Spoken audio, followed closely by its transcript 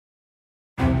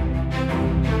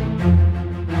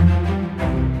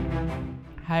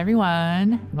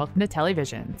everyone. Welcome to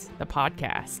Televisions, the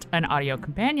podcast, an audio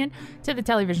companion to the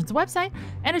Televisions website,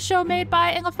 and a show made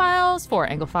by Anglophiles for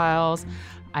Anglophiles.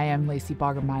 I am Lacey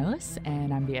Bogger-Milas,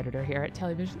 and I'm the editor here at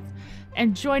Televisions.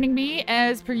 And joining me,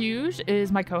 as per usual,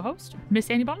 is my co-host, Miss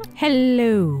Annie Bonner.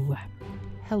 Hello.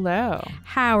 Hello.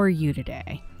 How are you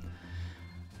today?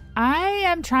 I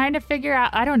am trying to figure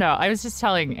out, I don't know. I was just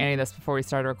telling Annie this before we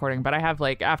started recording, but I have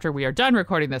after we are done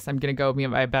recording this, I'm going to go meet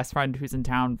my best friend who's in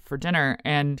town for dinner.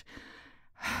 And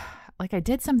I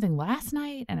did something last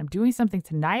night and I'm doing something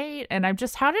tonight. And I'm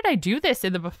just, how did I do this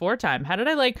in the before time? How did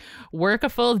I work a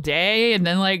full day and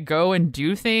then go and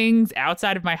do things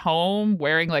outside of my home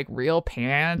wearing real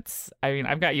pants? I mean,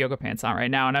 I've got yoga pants on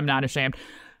right now and I'm not ashamed.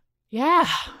 Yeah.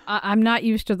 I'm not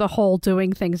used to the whole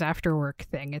doing things after work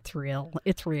thing. It's real.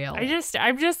 It's real. I'm just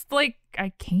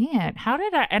I can't. How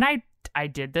did I? And I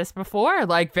did this before,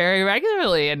 very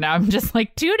regularly. And now I'm just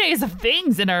 2 days of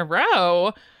things in a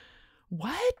row.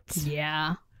 What?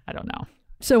 Yeah. I don't know.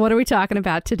 So what are we talking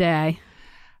about today?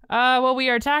 Well, we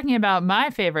are talking about my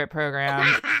favorite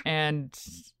program. And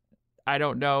I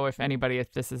don't know if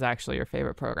this is actually your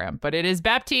favorite program, but it is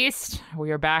Baptiste.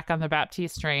 We are back on the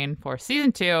Baptiste train for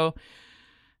season 2.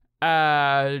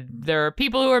 There are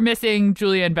people who are missing.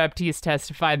 Julien Baptiste has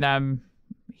to find them.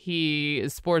 He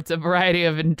sports a variety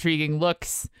of intriguing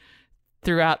looks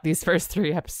throughout these first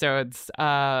 3 episodes.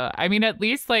 I mean, at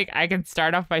least I can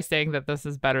start off by saying that this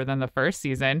is better than the first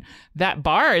season. That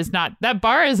bar is not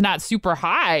super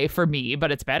high for me,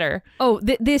 but it's better. Oh,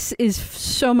 this is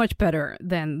so much better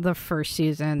than the first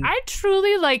season. I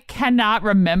truly cannot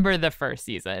remember the first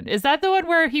season. Is that the one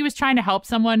where he was trying to help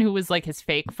someone who was his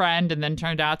fake friend and then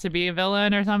turned out to be a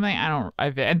villain or something?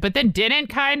 But then didn't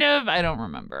kind of? I don't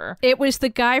remember. It was the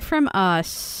guy from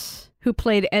Us who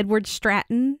played Edward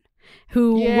Stratton,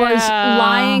 who was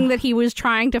lying that he was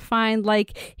trying to find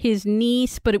his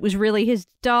niece, but it was really his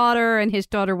daughter, and his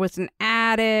daughter was an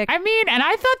addict. I mean, and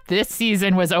I thought this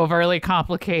season was overly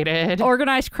complicated.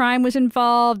 Organized crime was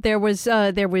involved. There was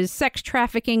sex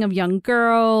trafficking of young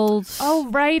girls. Oh,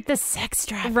 right, the sex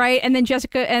trafficking. Right, and then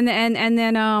Jessica and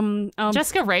then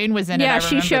Jessica Raine was in it. I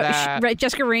remember that.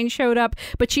 Jessica Raine showed up,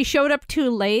 but she showed up too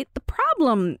late. The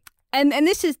problem, and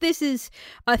this is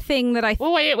a thing that I.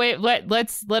 Well, wait.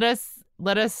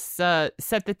 Let us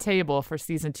set the table for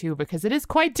season 2 because it is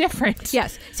quite different.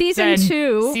 Yes, season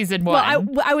 2, season 1.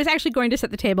 Well, I was actually going to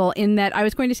set the table in that I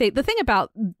was going to say the thing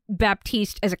about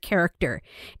Baptiste as a character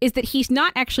is that he's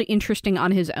not actually interesting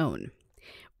on his own.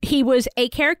 He was a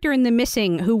character in The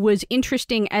Missing who was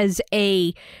interesting as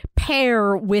a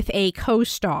pair with a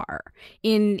co-star.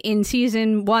 In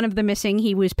season 1 of The Missing,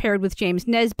 he was paired with James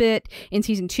Nesbitt. In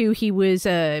season 2, he was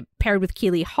paired with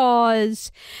Keeley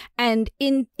Hawes. And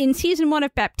in season 1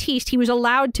 of Baptiste, he was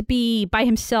allowed to be by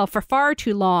himself for far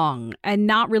too long and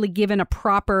not really given a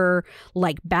proper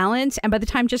balance. And by the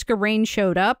time Jessica Raine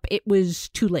showed up, it was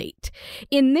too late.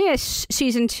 In this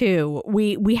season 2,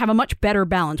 we have a much better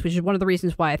balance, which is one of the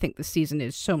reasons why I think this season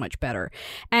is so much better.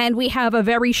 And we have a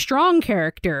very strong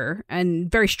character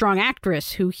and very strong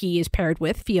actress who he is paired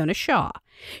with, Fiona Shaw.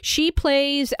 She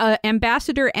plays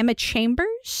Ambassador Emma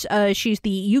Chambers. She's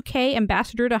the UK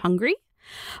ambassador to Hungary.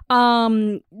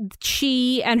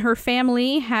 She and her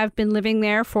family have been living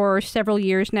there for several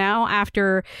years now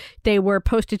after they were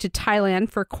posted to Thailand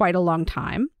for quite a long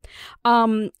time.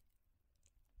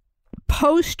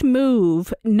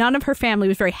 Post-move, none of her family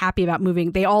was very happy about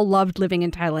moving. They all loved living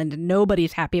in Thailand, and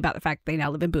nobody's happy about the fact they now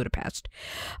live in Budapest.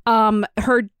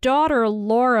 Her daughter,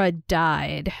 Laura,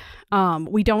 died.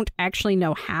 We don't actually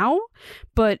know how,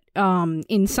 but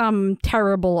in some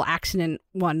terrible accident,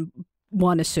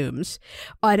 one assumes.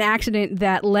 An accident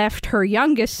that left her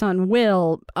youngest son,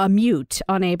 Will, mute,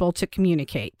 unable to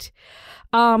communicate.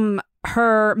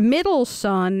 Her middle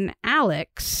son,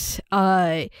 Alex,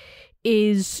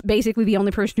 is basically the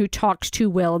only person who talks to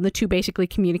Will, and the two basically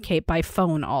communicate by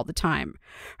phone all the time.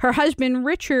 Her husband,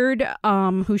 Richard,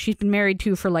 who she's been married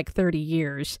to for 30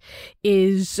 years,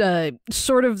 is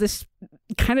sort of this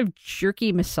kind of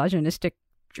jerky, misogynistic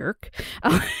jerk.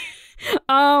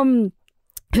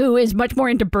 Who is much more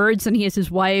into birds than he is his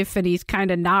wife, and he's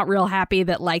kind of not real happy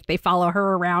that they follow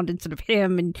her around instead of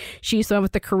him, and she's the one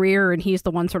with the career and he's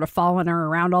the one sort of following her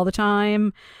around all the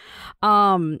time.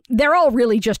 They're all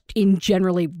really just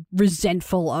generally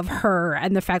resentful of her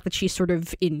and the fact that she's sort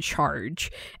of in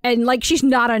charge, and she's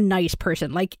not a nice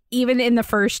person. Even in the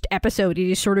first episode,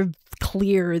 it is sort of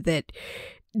clear that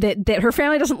her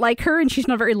family doesn't like her, and she's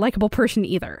not a very likable person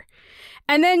either.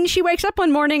 And then she wakes up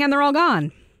one morning and they're all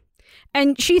gone.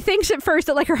 And she thinks at first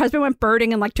that like her husband went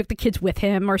birding and like took the kids with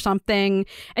him or something.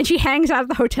 And she hangs out at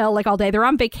the hotel like all day. They're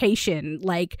on vacation,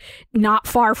 like not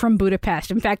far from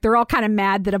Budapest. In fact, they're all kind of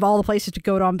mad that of all the places to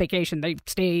go to on vacation, they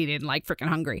stayed in like freaking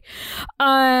Hungary.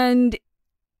 And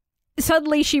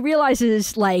suddenly she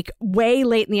realizes like way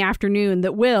late in the afternoon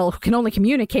that Will, who can only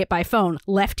communicate by phone,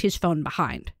 left his phone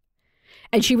behind.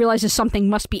 And she realizes something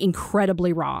must be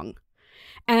incredibly wrong.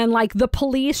 And like the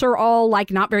police are all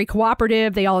like not very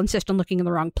cooperative. They all insist on looking in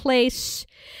the wrong place.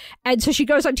 And so she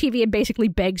goes on TV and basically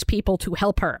begs people to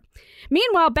help her.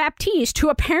 Meanwhile, Baptiste, who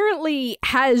apparently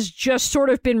has just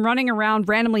sort of been running around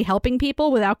randomly helping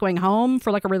people without going home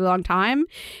for like a really long time,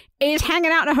 is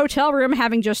hanging out in a hotel room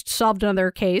having just solved another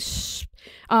case.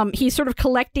 He's sort of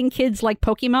collecting kids like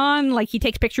Pokemon, like he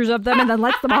takes pictures of them and then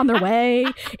lets them on their way.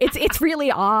 It's really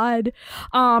odd.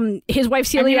 His wife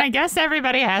Celia. I guess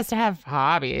everybody has to have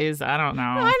hobbies. I don't know.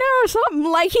 I know, something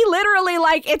like he literally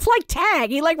like it's like tag.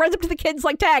 He like runs up to the kids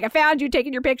like tag. I found you,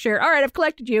 taking your picture. All right, I've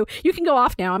collected you. You can go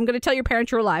off now. I'm going to tell your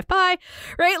parents you're alive. Bye.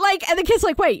 Right? Like, and the kid's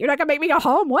like, wait, you're not going to make me go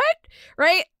home? What?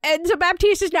 Right? And so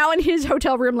Baptiste is now in his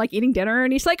hotel room, like eating dinner,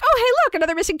 and he's like, oh, hey, look,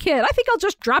 another missing kid. I think I'll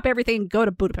just drop everything and go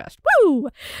to Budapest. Woo!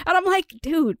 And I'm like,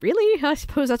 dude, really? I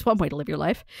suppose that's one way to live your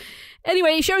life.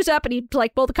 Anyway, he shows up and he's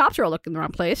like, well, the cops are all looking in the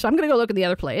wrong place, so I'm going to go look in the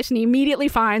other place. And he immediately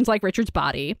finds like Richard's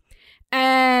body.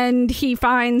 And he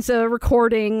finds a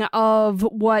recording of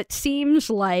what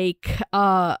seems like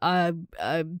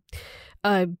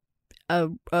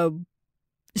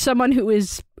someone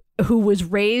who was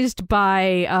raised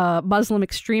by Muslim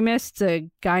extremists, a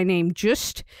guy named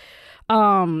Just,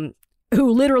 who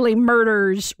literally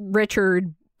murders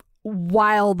Richard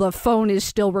while the phone is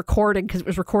still recording because it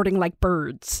was recording like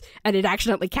birds, and it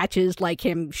accidentally catches like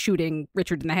him shooting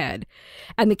Richard in the head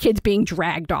and the kid's being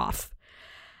dragged off.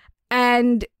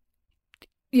 And,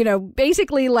 you know,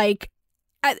 basically like,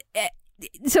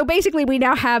 so basically we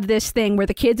now have this thing where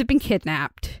the kids have been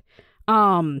kidnapped.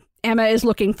 Emma is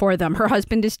looking for them. Her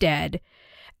husband is dead.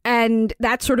 And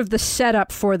that's sort of the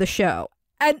setup for the show.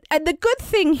 And the good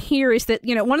thing here is that,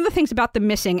 you know, one of the things about The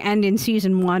Missing and in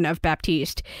season 1 of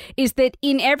Baptiste is that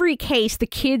in every case, the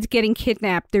kids getting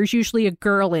kidnapped, there's usually a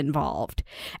girl involved.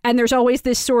 And there's always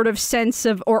this sort of sense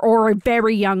of, or a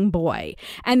very young boy.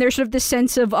 And there's sort of this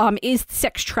sense of, is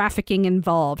sex trafficking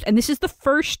involved? And this is the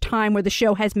first time where the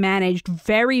show has managed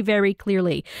very, very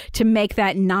clearly to make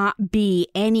that not be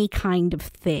any kind of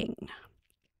thing.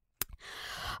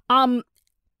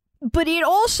 But it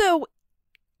also...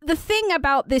 The thing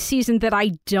about this season that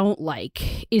I don't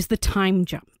like is the time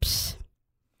jumps.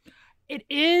 It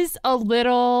is a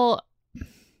little...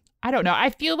 I don't know.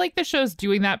 I feel like the show's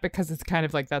doing that because it's kind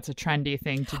of like that's a trendy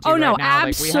thing to do right now.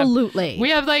 Absolutely. Like we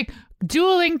have like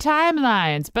dueling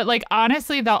timelines, but like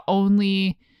honestly, the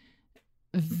only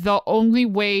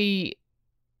way...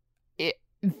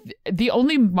 The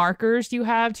only markers you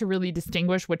have to really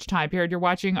distinguish which time period you're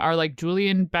watching are like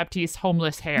Julian Baptiste's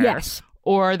homeless hair. Yes.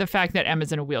 Or the fact that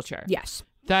Emma's in a wheelchair. Yes.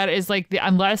 That is like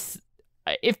unless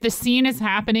if the scene is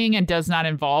happening and does not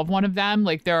involve one of them,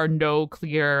 like there are no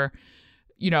clear,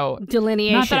 you know,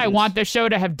 delineations. Not that I want the show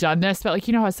to have done this, but like,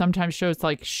 you know how sometimes shows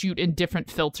like shoot in different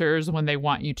filters when they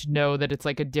want you to know that it's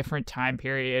like a different time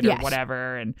period or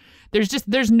whatever. And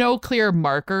there's no clear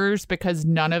markers because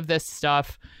none of this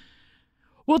stuff.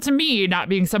 Well, to me, not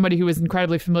being somebody who is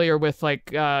incredibly familiar with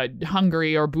like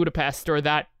Hungary or Budapest or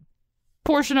that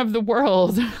portion of the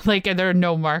world, like there are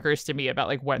no markers to me about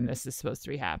like when this is supposed to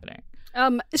be happening.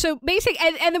 So basic,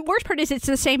 and the worst part is it's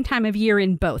the same time of year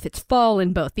in both. It's fall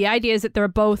in both. The idea is that they're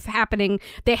both happening.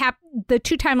 The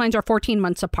two timelines are 14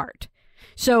 months apart.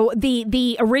 So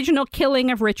the original killing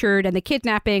of Richard and the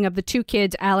kidnapping of the two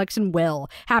kids, Alex and Will,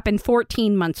 happened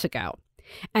 14 months ago.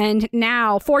 And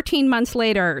now, 14 months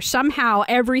later, somehow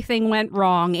everything went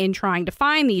wrong in trying to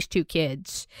find these two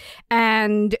kids.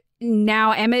 And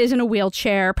now Emma is in a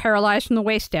wheelchair, paralyzed from the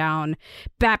waist down.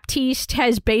 Baptiste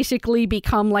has basically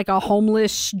become like a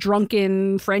homeless,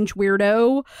 drunken French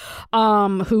weirdo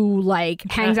who like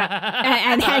hangs out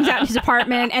and hangs out in his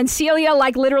apartment. And Celia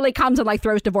like literally comes and like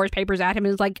throws divorce papers at him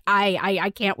and is like,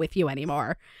 I can't with you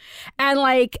anymore. And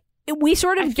like, we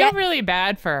sort of feel really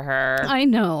bad for her. I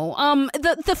know.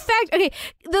 The fact, okay,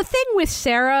 the thing with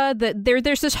Sarah, that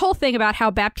there's this whole thing about how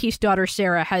Baptiste's daughter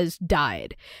Sarah has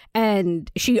died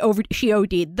and she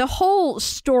OD'd. The whole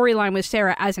storyline with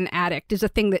Sarah as an addict is a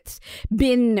thing that's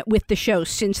been with the show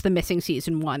since The Missing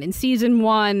season 1. In season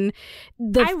 1,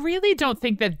 I really don't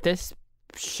think that this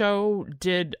show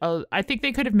did I think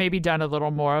they could have maybe done a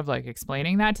little more of like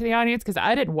explaining that to the audience, because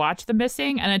I didn't watch The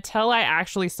Missing, and until I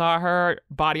actually saw her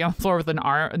body on the floor with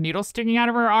a needle sticking out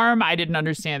of her arm, I didn't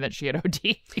understand that she had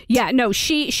OD. Yeah, no,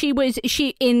 she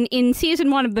in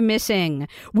season 1 of The Missing,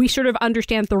 we sort of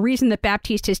understand the reason that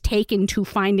Baptiste has taken to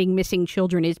finding missing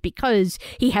children is because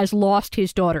he has lost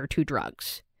his daughter to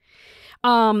drugs.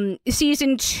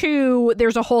 Season 2,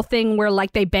 there's a whole thing where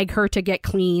like they beg her to get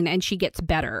clean and she gets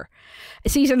better.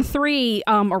 Season 3,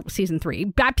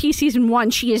 Baptiste season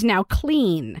 1, she is now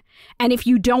clean. And if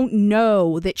you don't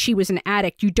know that she was an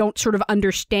addict, you don't sort of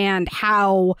understand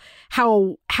how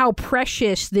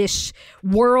precious this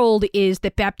world is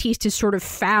that Baptiste has sort of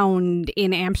found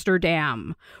in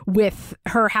Amsterdam, with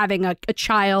her having a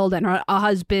child and a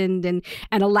husband and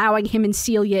allowing him and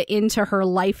Celia into her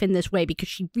life in this way, because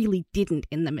she really didn't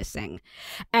in The Missing.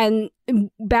 And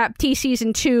Baptiste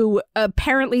season 2,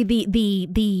 apparently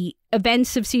the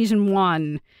events of season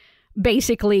 1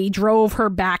 basically drove her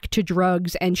back to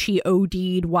drugs, and she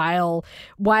OD'd while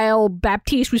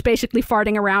Baptiste was basically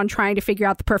farting around trying to figure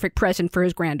out the perfect present for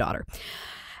his granddaughter.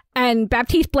 And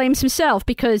Baptiste blames himself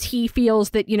because he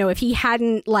feels that, you know, if he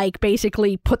hadn't like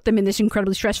basically put them in this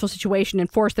incredibly stressful situation and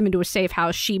forced them into a safe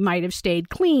house, she might have stayed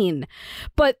clean.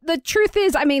 But the truth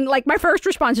is, I mean, like my first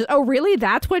response is, oh, really?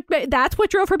 That's what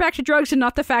drove her back to drugs, and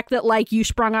not the fact that like you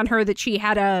sprung on her that she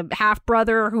had a half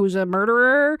brother who's a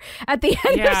murderer at the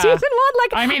end of season 1.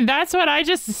 Like, I mean, that's what I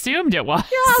just assumed it was.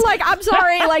 Yeah, like I'm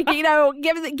sorry, like, you know,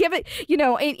 give it, you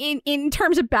know, in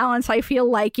terms of balance, I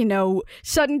feel like, you know,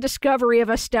 sudden discovery of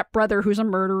a stepbrother who's a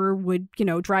murderer would, you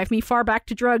know, drive me far back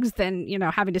to drugs than, you know,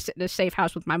 having to sit in a safe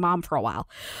house with my mom for a while.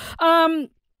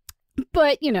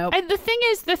 But, you know, and the thing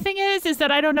is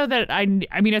that I don't know that I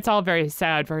mean, it's all very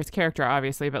sad for his character,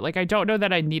 obviously, but like, I don't know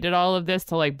that I needed all of this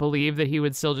to like believe that he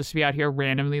would still just be out here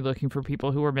randomly looking for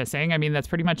people who were missing. I mean, that's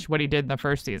pretty much what he did in the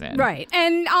first season. Right.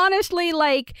 And honestly,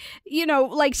 like, you know,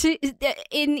 like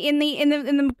in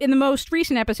the most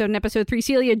recent episode, in episode 3,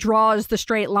 Celia draws the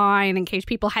straight line, in case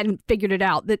people hadn't figured it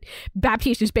out, that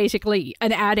Baptiste is basically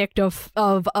an addict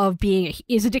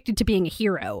is addicted to being a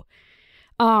hero.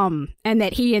 And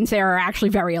that he and Sarah are actually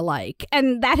very alike.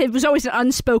 And that was always an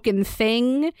unspoken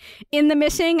thing in The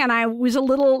Missing. And I was a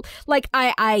little, like,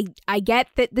 I get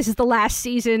that this is the last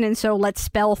season, and so let's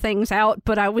spell things out.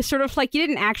 But I was sort of like, you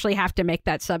didn't actually have to make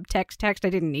that subtext text. I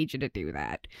didn't need you to do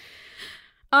that.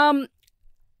 I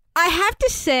have to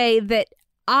say that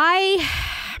I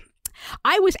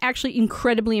was actually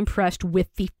incredibly impressed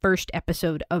with the first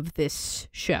episode of this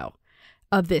show,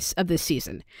 of this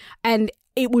season. And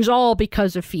it was all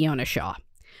because of Fiona Shaw.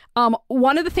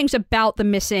 One of the things about The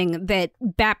Missing that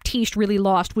Baptiste really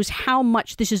lost was how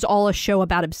much this is all a show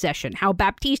about obsession. How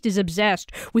Baptiste is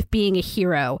obsessed with being a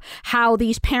hero. How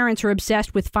these parents are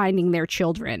obsessed with finding their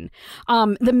children.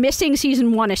 The Missing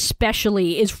season 1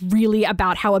 especially is really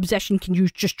about how obsession can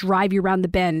just drive you around the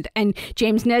bend. And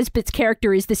James Nesbitt's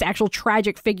character is this actual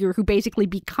tragic figure who basically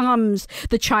becomes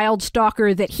the child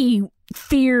stalker that he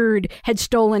feared had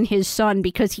stolen his son,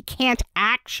 because he can't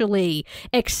actually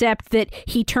accept that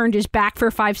he turned his back for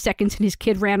 5 seconds and his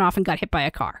kid ran off and got hit by a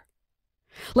car.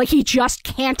 Like, he just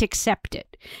can't accept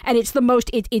it. And it's the most,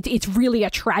 it's really a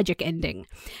tragic ending.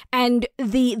 And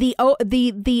the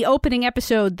opening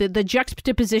episode, the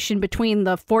juxtaposition between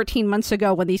the 14 months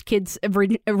ago when these kids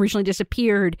originally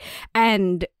disappeared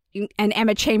and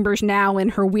Emma Chambers now in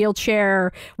her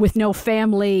wheelchair with no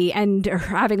family and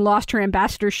having lost her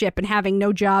ambassadorship and having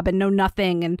no job and no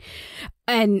nothing,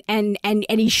 and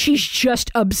she's just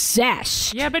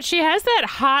obsessed. Yeah, but she has that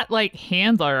hot like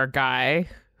handler guy,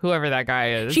 whoever that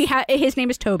guy is. His name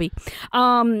is Toby.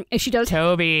 And she does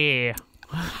Toby.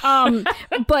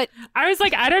 But I was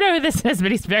like, I don't know who this is,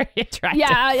 but he's very attractive.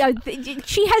 Yeah,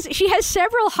 she has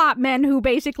several hot men who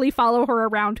basically follow her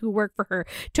around, who work for her.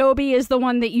 Toby is the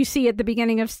one that you see at the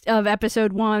beginning of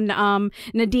episode 1.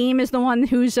 Nadim is the one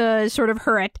who's sort of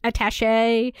her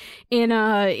attaché in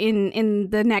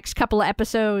the next couple of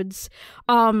episodes.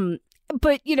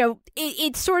 But you know,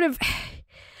 it's sort of.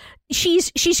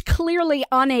 She's clearly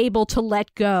unable to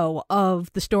let go of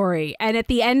the story. And at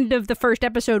the end of the first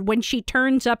episode, when she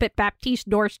turns up at Baptiste's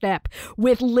doorstep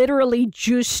with literally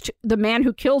just the man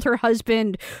who killed her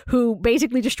husband, who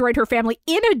basically destroyed her family,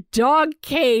 in a dog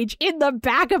cage in the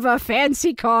back of a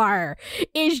fancy car,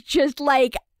 is just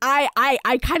like,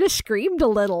 I kind of screamed a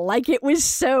little. Like, it was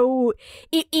so,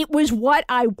 it was what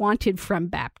I wanted from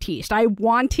Baptiste. I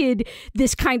wanted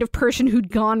this kind of person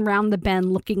who'd gone round the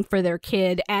bend looking for their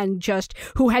kid and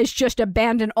who has just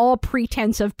abandoned all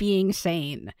pretense of being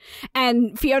sane.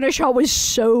 And Fiona Shaw was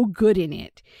so good in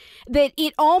it. that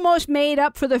it almost made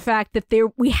up for the fact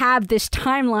that we have this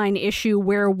timeline issue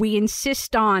where we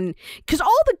insist on, because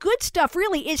all the good stuff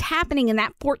really is happening in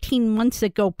that 14 months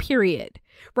ago period.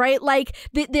 Right? Like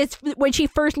this, when she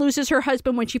first loses her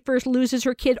husband, when she first loses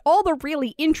her kid, all the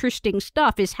really interesting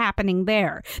stuff is happening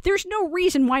there. There's no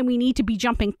reason why we need to be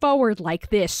jumping forward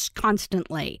like this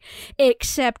constantly,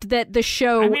 except that the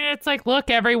show... I mean, it's like,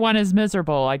 look, everyone is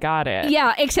miserable. I got it.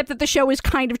 Yeah, except that the show is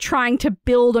kind of trying to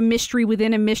build a mystery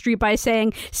within a mystery by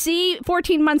saying, see,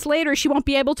 14 months later, she won't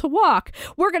be able to walk.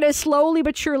 We're going to slowly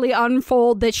but surely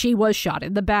unfold that she was shot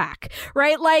in the back,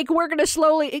 right? Like, we're going to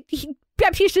slowly...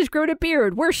 Baptista's grown a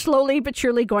beard. We're slowly but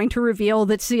surely going to reveal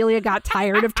that Celia got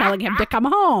tired of telling him to come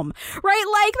home. Right?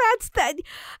 Like, that's that.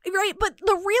 Right? But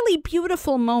the really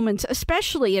beautiful moments,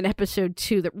 especially in episode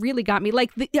 2, that really got me, like,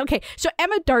 okay, so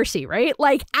Emma Darcy, right?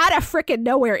 Like, out of frickin'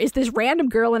 nowhere is this random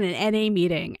girl in an NA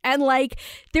meeting. And, like,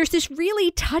 there's this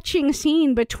really touching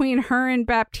scene between her and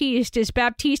Baptiste, as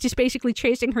Baptiste is basically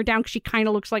chasing her down because she kind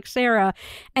of looks like Sarah.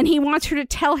 And he wants her to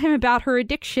tell him about her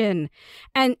addiction.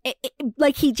 And,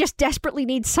 like, he just desperately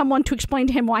needs someone to explain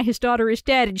to him why his daughter is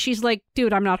dead, and she's like,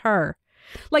 dude, I'm not her.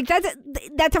 Like,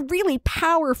 that's a really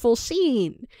powerful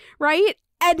scene, right?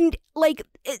 And like,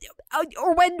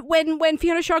 or when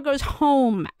Fiona Shaw goes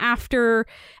home after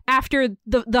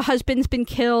the husband's been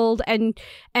killed and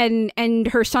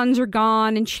her sons are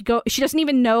gone, and she doesn't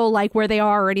even know like where they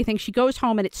are or anything. She goes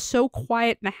home and it's so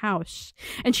quiet in the house,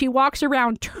 and she walks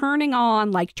around turns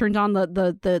on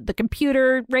the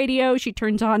computer radio, she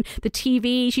turns on the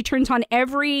TV, she turns on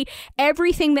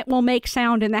everything that will make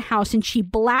sound in the house, and she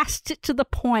blasts it to the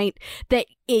point that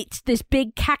it's this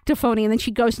big cacophony, and then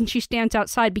she goes and she stands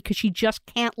outside because she just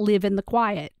can't live in the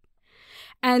quiet.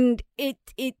 And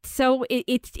it's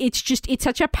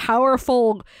such a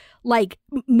powerful like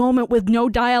moment with no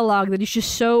dialogue that is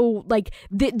just so like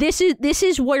this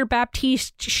is where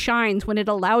Baptiste shines, when it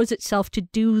allows itself to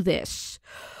do this.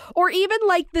 Or even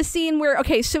like the scene where,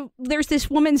 okay, so there's this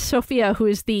woman, Sophia, who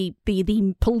is the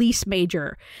police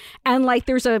major, and like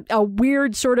there's a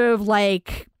weird sort of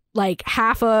like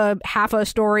half a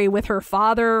story with her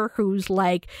father who was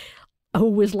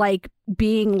like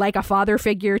being like a father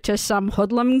figure to some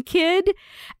hoodlum kid.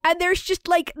 And there's just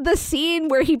like the scene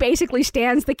where he basically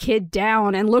stands the kid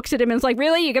down and looks at him and is like,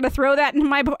 really? You're going to throw that in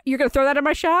my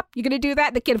shop? You're going to do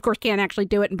that? The kid, of course, can't actually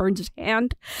do it and burns his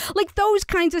hand. Like those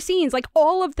kinds of scenes, like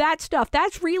all of that stuff,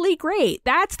 that's really great.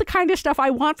 That's the kind of stuff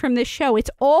I want from this show.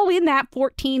 It's all in that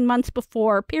 14 months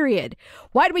before period.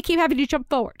 Why do we keep having to jump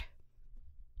forward?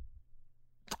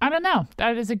 I don't know.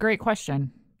 That is a great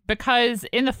question. Because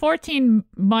in the 14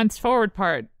 months forward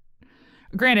part,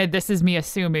 granted, this is me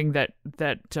assuming that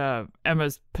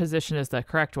Emma's position is the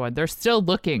correct one. They're still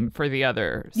looking for the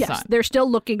other son. Yes, they're still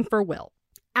looking for Will.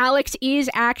 Alex is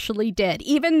actually dead.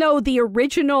 Even though the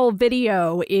original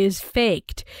video is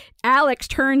faked, Alex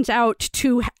turns out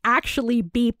to actually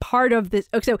be part of this.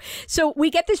 So we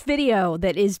get this video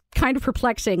that is kind of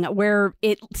perplexing, where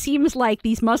it seems like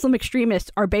these Muslim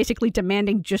extremists are basically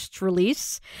demanding just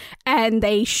release, and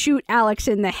they shoot Alex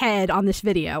in the head on this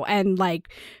video. And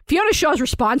like Fiona Shaw's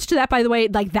response to that, by the way,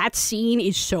 like that scene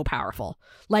is so powerful.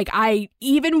 Like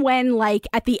even when like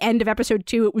at the end of episode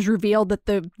 2, it was revealed that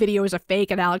the video is a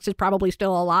fake and Alex is probably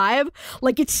still alive,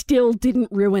 like it still didn't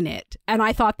ruin it. And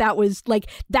I thought that was like,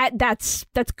 that's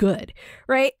good,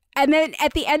 right? And then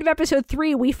at the end of episode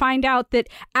 3, we find out that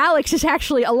Alex is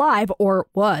actually alive, or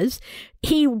was.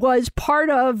 He was part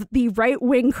of the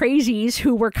right-wing crazies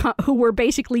who were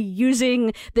basically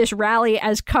using this rally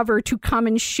as cover to come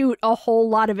and shoot a whole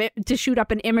lot of it, to shoot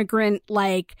up an immigrant,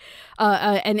 like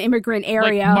an immigrant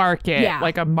area. Like market, yeah.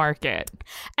 Like a market.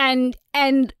 And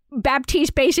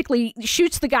Baptiste basically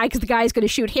shoots the guy because the guy is going to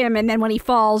shoot him, and then when he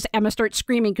falls, Emma starts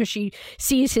screaming because she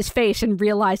sees his face and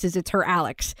realizes it's her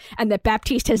Alex, and that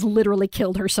Baptiste has literally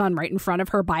killed her son right in front of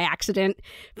her by accident,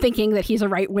 thinking that he's a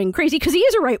right-wing crazy, because he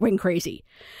is a right-wing crazy.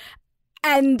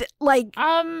 And like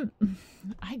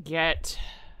I get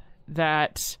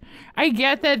that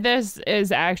this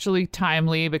is actually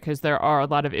timely, because there are a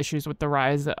lot of issues with the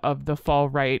rise of the far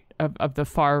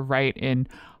right in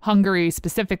Hungary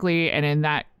specifically, and in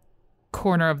that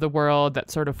corner of the world,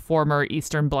 that sort of former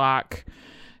Eastern Bloc,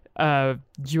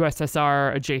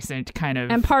 USSR adjacent kind of.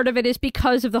 And part of it is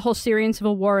because of the whole Syrian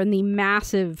civil war and I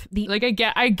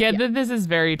get that this is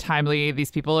very timely. These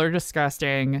people are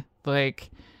disgusting.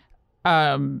 I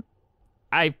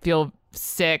feel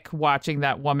sick watching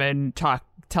that woman talk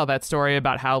tell that story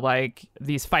about how like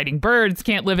these fighting birds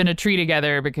can't live in a tree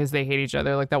together because they hate each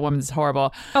other. Like that woman's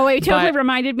horrible. Oh, it totally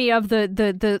reminded me of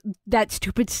that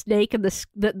stupid snake and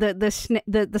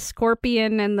the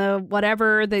scorpion and the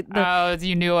whatever. Oh,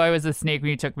 you knew I was a snake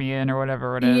when you took me in, or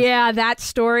whatever it is. Yeah, that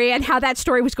story, and how that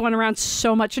story was going around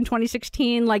so much in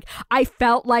 2016. Like I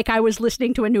felt like I was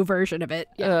listening to a new version of it.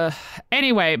 Yeah.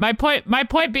 Anyway, my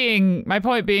point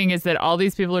being is that all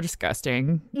these people are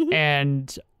disgusting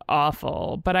and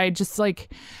awful, but I just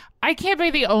like, I can't be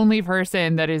the only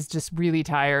person that is just really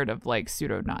tired of like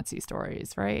pseudo-Nazi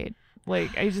stories, right?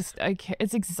 Like I can't,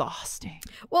 it's exhausting.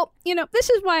 Well, this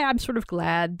is why I'm sort of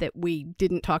glad that we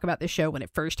didn't talk about this show when it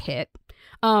first hit.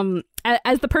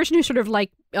 As the person who sort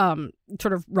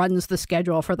of runs the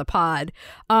schedule for the pod,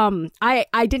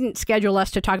 I didn't schedule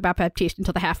us to talk about Baptiste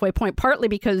until the halfway point, partly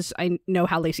because I know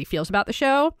how Lacey feels about the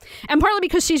show, and partly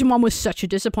because season 1 was such a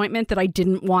disappointment that I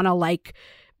didn't want to like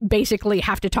basically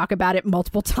have to talk about it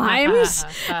multiple times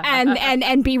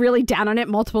and be really down on it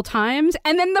multiple times.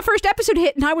 And then the first episode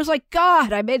hit and I was like,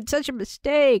 God, I made such a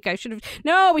mistake. We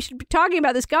should be talking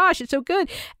about this. Gosh, it's so good.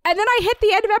 And then I hit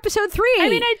the end of episode 3. I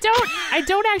mean,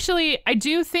 I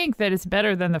do think that it's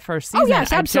better than the first season. Oh,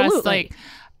 yes, absolutely.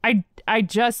 And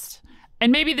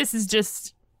maybe this is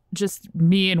just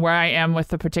me and where I am with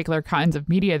the particular kinds of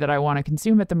media that I want to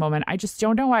consume at the moment. I just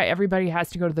don't know why everybody has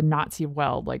to go to the Nazi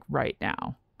well, like right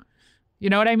now. You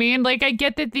know what I mean? Like, I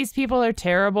get that these people are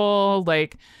terrible.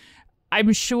 Like,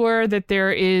 I'm sure that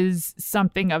there is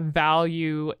something of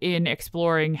value in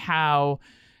exploring how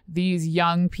these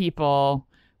young people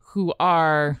who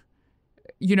are,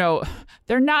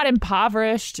 they're not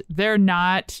impoverished. They're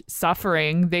not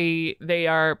suffering. They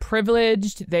are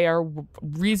privileged. They are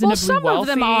reasonably some wealthy.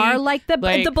 Of them are like the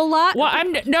Balat.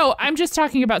 Well, I'm just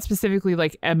talking about specifically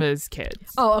like Emma's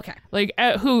kids. Oh, okay. Like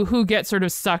who get sort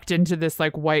of sucked into this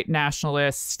like white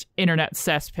nationalist internet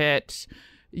cesspit.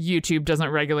 YouTube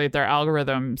doesn't regulate their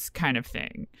algorithms kind of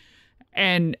thing.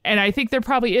 And I think there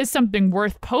probably is something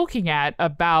worth poking at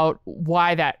about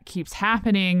why that keeps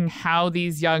happening, how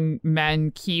these young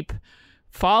men keep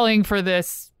falling for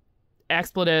this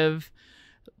expletive,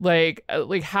 like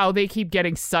how they keep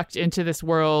getting sucked into this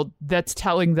world that's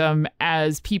telling them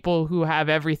as people who have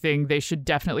everything, they should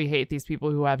definitely hate these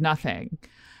people who have nothing.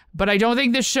 But I don't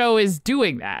think the show is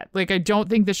doing that. Like, I don't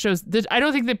think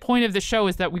the point of the show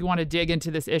is that we want to dig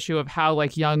into this issue of how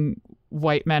like young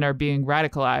white men are being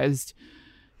radicalized.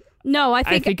 No, I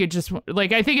think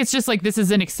it's just like, this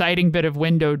is an exciting bit of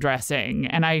window dressing,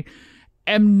 and I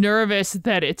am nervous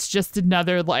that it's just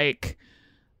another like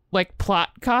plot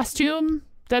costume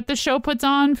that the show puts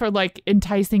on for like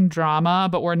enticing drama,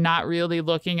 but we're not really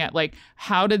looking at like,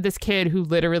 how did this kid who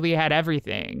literally had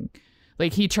everything,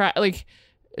 like he tried like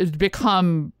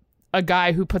become a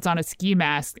guy who puts on a ski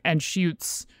mask and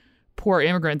shoots poor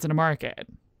immigrants in a market.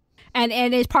 And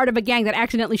is part of a gang that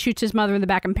accidentally shoots his mother in the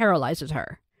back and paralyzes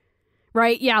her.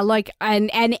 Right? Yeah, like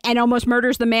and almost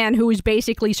murders the man who is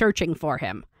basically searching for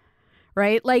him.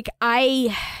 Right? Like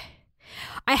I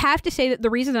have to say that the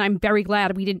reason that I'm very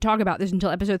glad we didn't talk about this until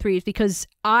episode 3 is because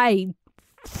I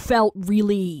felt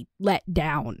really let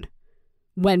down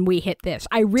when we hit this.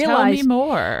 I realized... Tell me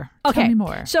more. Okay. Tell me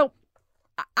more. So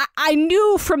I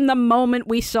knew from the moment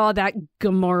we saw that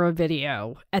Gamora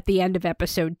video at the end of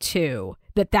episode 2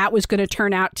 that was going to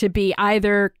turn out to be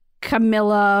either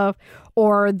Camilla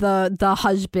or the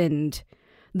husband,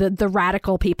 the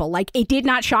radical people. Like, it did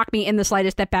not shock me in the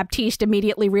slightest that Baptiste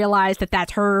immediately realized that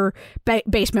that's her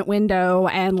basement window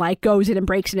and like goes in and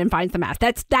breaks it and finds the mask.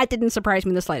 That didn't surprise me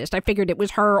in the slightest. I figured it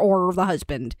was her or the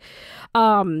husband.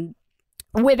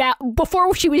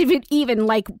 Before she was even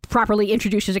like properly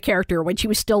introduced as a character, when she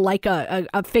was still like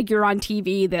a figure on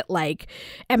TV that like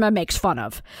Emma makes fun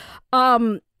of.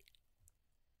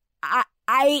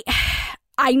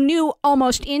 I knew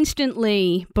almost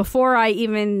instantly before I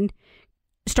even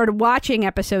started watching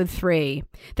episode 3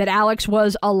 that Alex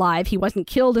was alive. He wasn't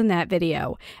killed in that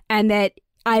video, and that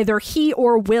either he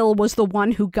or Will was the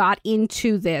one who got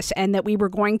into this, and that we were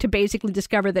going to basically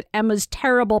discover that Emma's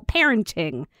terrible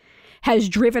parenting has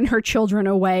driven her children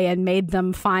away and made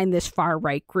them find this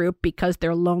far-right group because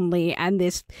they're lonely, and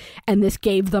this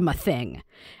gave them a thing.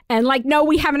 And like, no,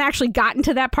 we haven't actually gotten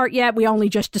to that part yet. We only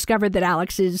just discovered that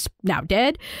Alex is now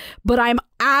dead. But I'm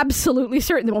absolutely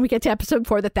certain that when we get to episode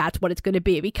 4 that that's what it's going to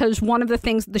be. Because one of the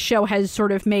things the show has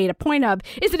sort of made a point of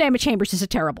is that Emma Chambers is a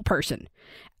terrible person.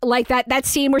 Like that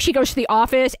scene where she goes to the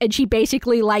office and she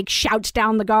basically like shouts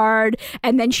down the guard,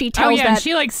 and then she tells and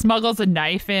she like smuggles a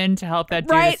knife in to help that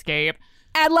dude escape.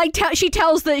 And like she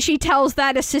tells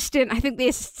that assistant, I think the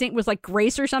assistant was like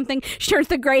Grace or something. She turns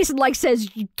to Grace and like says,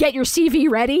 "Get your CV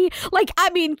ready." Like, I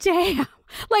mean, damn.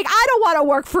 Like, I don't want to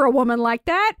work for a woman like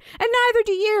that, and neither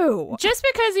do you. Just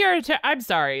because you're I'm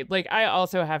sorry. Like, I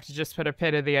also have to just put a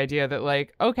pin in the idea that,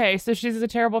 like, okay, so she's a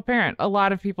terrible parent. A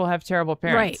lot of people have terrible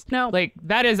parents. Right. No. Like,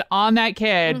 that is on that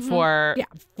kid for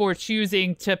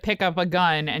choosing to pick up a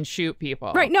gun and shoot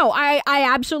people. Right. No, I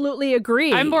absolutely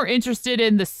agree. I'm more interested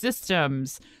in the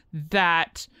systems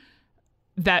that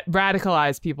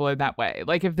radicalize people in that way.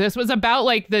 Like, if this was about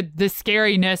like the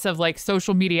scariness of like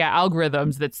social media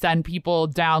algorithms that send people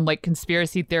down like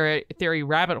conspiracy theory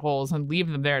rabbit holes and leave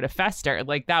them there to fester,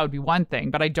 like that would be one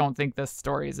thing. But I don't think this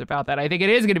story is about that. I think it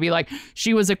is going to be like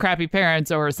she was a crappy parent,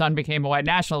 so her son became a white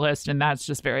nationalist, and that's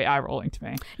just very eye rolling to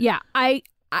me. Yeah,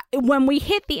 when we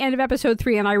hit the end of episode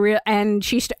 3 and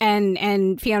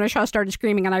Fiona Shaw started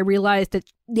screaming, and I realized that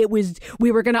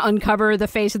we were going to uncover the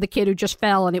face of the kid who just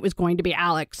fell, and it was going to be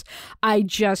Alex. I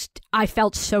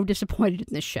felt so disappointed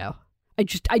in this show. I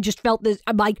just felt this.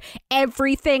 I'm like,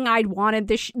 everything I'd wanted.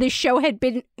 This show had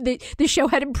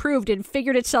improved and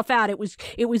figured itself out. It was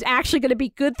actually going to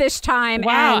be good this time.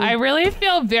 Wow, and I really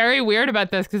feel very weird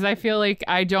about this because I feel like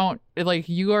I don't like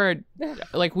you are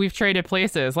like we've traded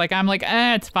places. Like I'm like,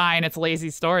 it's fine. It's lazy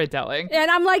storytelling. And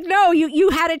I'm like, no, you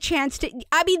had a chance to.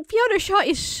 I mean, Fiona Shaw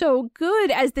is so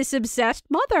good as this obsessed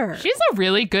mother. She's a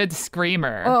really good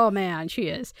screamer. Oh man, she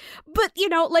is. But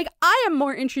like I am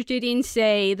more interested in,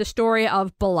 say, the story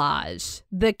of Balaz,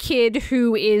 the kid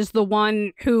who is the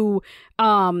one who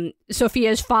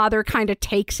Sophia's father kind of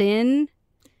takes in.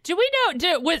 Do we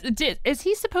know? Is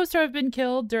he supposed to have been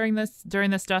killed during this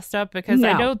dust up? Because no.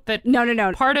 I know that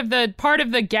no. Part of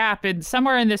the gap in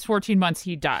somewhere in this 14 months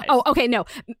he dies. Oh, okay, no.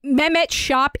 Mehmet's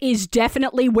shop is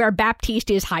definitely where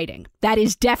Baptiste is hiding. That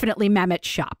is definitely Mehmet's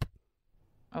shop.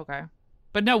 Okay,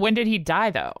 but no. When did he die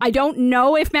though? I don't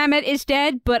know if Mehmet is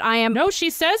dead, but I am. No,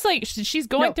 she says like she's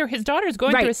going through his daughter's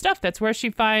going through his stuff. That's where she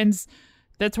finds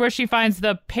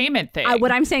the payment thing.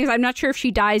 What I'm saying is I'm not sure if she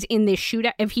dies in this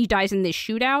shootout, if he dies in this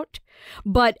shootout,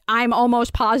 but I'm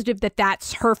almost positive that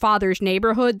that's her father's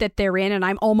neighborhood that they're in, and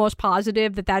I'm almost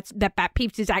positive that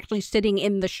Baptiste is actually sitting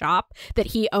in the shop that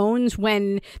he owns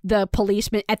when the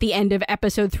policeman, at the end of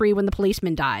episode 3, when the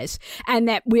policeman dies, and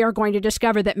that we are going to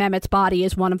discover that Mehmet's body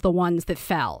is one of the ones that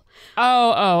fell.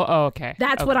 Oh, okay.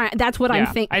 That's what I'm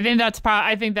thinking. I think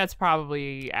that's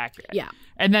probably accurate. Yeah.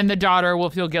 And then the daughter will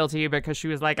feel guilty because she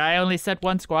was like, I only set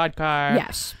one squad car.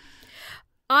 Yes.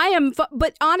 I am,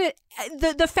 but on it,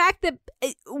 the fact that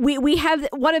we have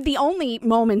one of the only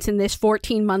moments in this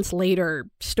 14 months later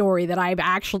story that I've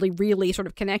actually really sort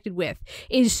of connected with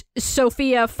is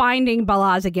Sophia finding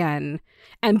Balaz again.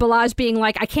 And Balaz being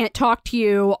like, I can't talk to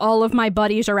you. All of my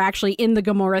buddies are actually in the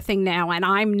Gamorra thing now, and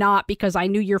I'm not because I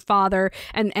knew your father.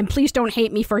 And please don't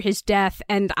hate me for his death.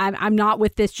 And I'm not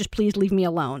with this. Just please leave me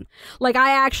alone. Like,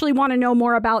 I actually want to know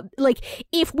more about, like,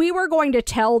 if we were going to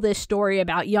tell this story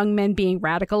about young men being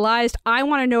radicalized, I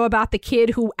want to know about the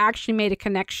kid who actually made a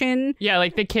connection. Yeah,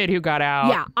 like the kid who got out.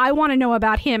 Yeah, I want to know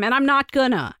about him, and I'm not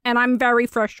gonna. And I'm very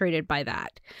frustrated by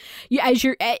that. As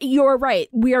you're right.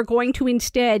 We are going to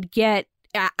instead get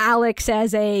Alex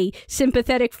as a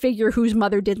sympathetic figure whose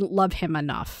mother didn't love him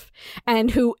enough, and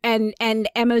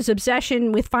Emma's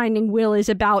obsession with finding Will is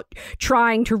about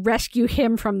trying to rescue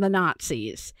him from the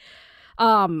Nazis,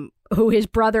 who his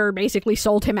brother basically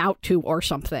sold him out to or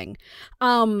something.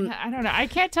 I don't know. I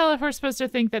can't tell if we're supposed to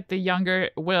think that the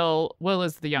younger Will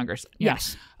is the younger. Yeah.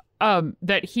 Yes.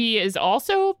 That he is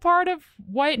also part of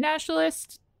white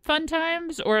nationalist fun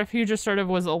times, or if he just sort of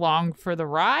was along for the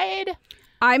ride.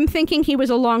 I'm thinking he was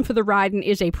along for the ride and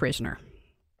is a prisoner.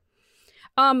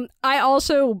 I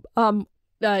also,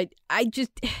 there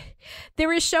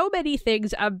is so many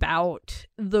things about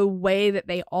the way that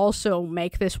they also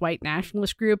make this white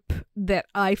nationalist group that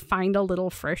I find a little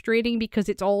frustrating because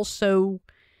it's also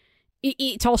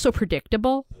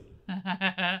predictable.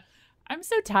 I'm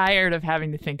so tired of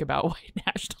having to think about white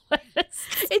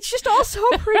nationalists. It's just all so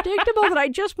predictable that I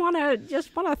just want to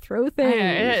throw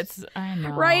things. I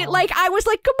know. Right? Like, I was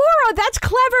like, Gamorra, that's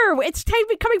clever. It's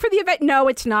coming for the event. No,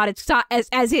 it's not. It's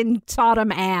as in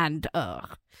Sodom and.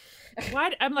 Ugh.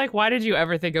 Why did you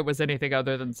ever think it was anything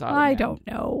other than Sodom? I don't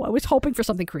know. I was hoping for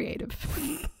something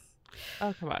creative.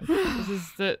 Oh, come on. This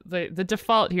is the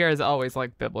default here is always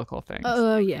like biblical things.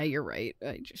 Oh, yeah, you're right.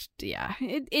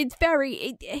 It's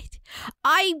very,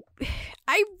 I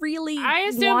really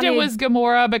assumed it was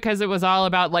Gamorra because it was all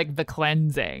about like the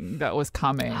cleansing that was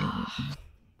coming.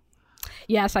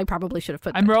 Yes, I probably should have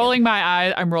put. I'm rolling my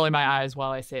eyes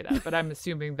while I say that, but I'm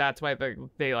assuming that's why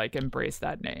they like embrace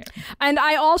that name. And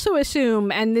I also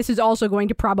assume, and this is also going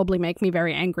to probably make me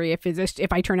very angry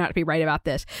if I turn out to be right about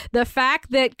this, the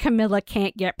fact that Camilla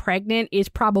can't get pregnant is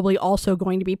probably also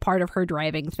going to be part of her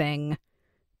driving thing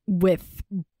with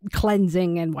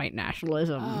cleansing and white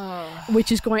nationalism,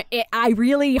 which is going. I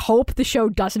really hope the show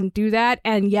doesn't do that,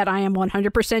 and yet I am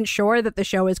 100% sure that the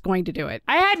show is going to do it.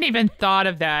 I hadn't even thought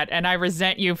of that, and I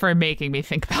resent you for making me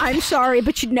think about it. I'm sorry,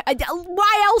 but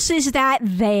why else is that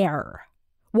there?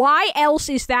 Why else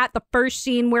is that the first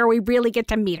scene where we really get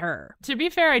to meet her? To be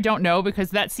fair, I don't know, because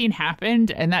that scene happened,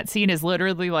 and that scene is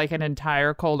literally like an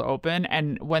entire cold open.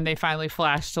 And when they finally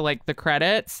flash to like the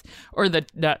credits or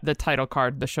the title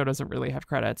card, the show doesn't really have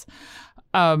credits.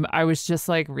 I was just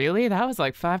like, really? That was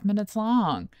like 5 minutes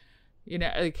long. You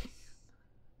know, like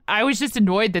I was just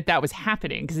annoyed that was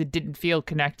happening because it didn't feel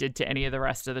connected to any of the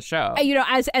rest of the show. You know,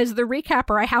 as the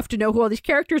recapper, I have to know who all these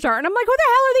characters are, and I'm like, who the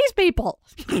hell are these people?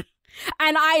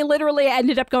 And I literally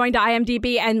ended up going to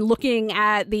IMDb and looking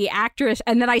at the actress,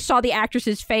 and then I saw the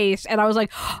actress's face, and I was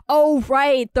like, oh,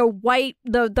 right, the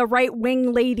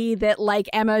right-wing lady that, like,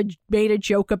 Emma made a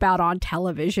joke about on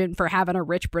television for having a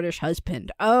rich British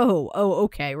husband. Oh,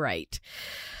 okay, right.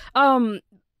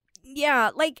 Yeah,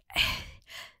 like,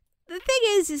 the thing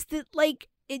is that, like,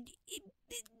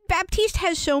 Baptiste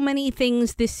has so many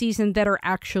things this season that are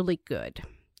actually good.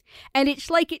 And it's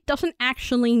like it doesn't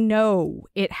actually know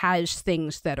it has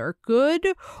things that are good,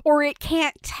 or it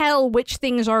can't tell which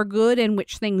things are good and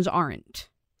which things aren't.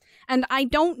 And I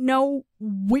don't know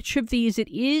which of these it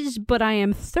is, but I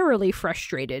am thoroughly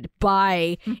frustrated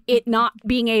by it not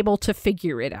being able to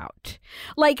figure it out.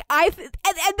 Like, and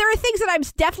there are things that I'm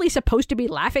definitely supposed to be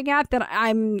laughing at that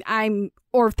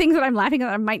or things that I'm laughing at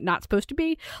that I might not supposed to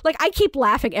be. Like, I keep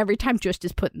laughing every time Just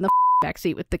is put in the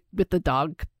backseat with the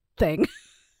dog thing.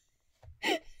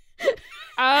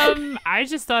 I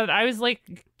just thought, I was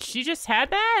like, she just had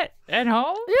that at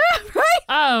home? Yeah,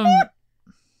 right?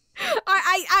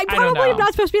 I probably am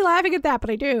not supposed to be laughing at that, but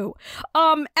I do.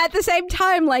 At the same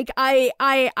time, like,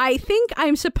 I think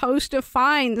I'm supposed to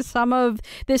find some of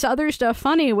this other stuff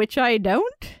funny, which I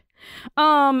don't.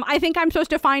 I think I'm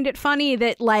supposed to find it funny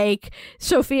that, like,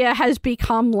 Sophia has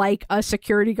become, like, a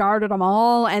security guard at a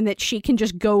mall, and that she can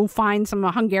just go find some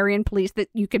Hungarian police that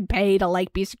you can pay to,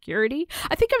 like, be security.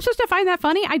 I think I'm supposed to find that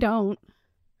funny. I don't.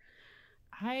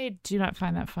 I do not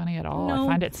find that funny at all. No. I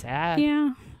find it sad.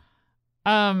 Yeah.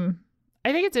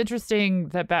 I think it's interesting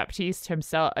that Baptiste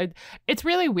himself, it's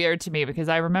really weird to me because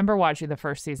I remember watching the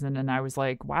first season and I was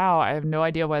like, wow, I have no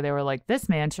idea why they were like, this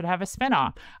man should have a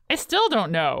spinoff. I still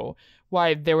don't know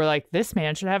why they were like, this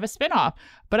man should have a spinoff.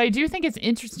 But I do think it's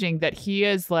interesting that he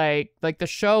is like the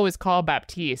show is called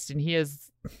Baptiste and he is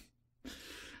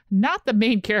not the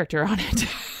main character on it.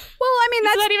 Well, I mean,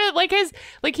 that's not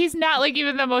even he's not like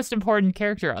even the most important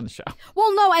character on the show.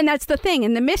 Well, no, and that's the thing.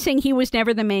 In The Missing, he was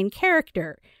never the main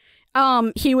character.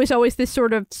 He was always this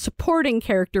sort of supporting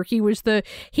character. He was the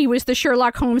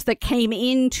Sherlock Holmes that came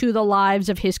into the lives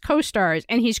of his co-stars,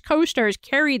 and his co-stars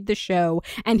carried the show,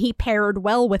 and he paired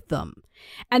well with them.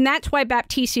 And that's why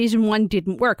Baptiste season 1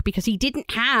 didn't work, because he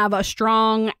didn't have a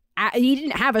strong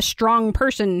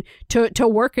person to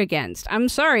work against. I'm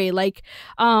sorry, like,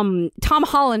 Tom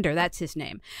Hollander, that's his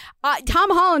name. Tom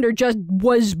Hollander just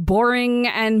was boring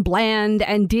and bland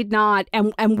and did not,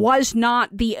 and was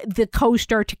not the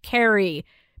co-star to carry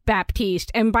Baptiste.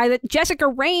 And Jessica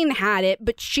Raine had it,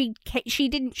 but she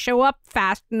didn't show up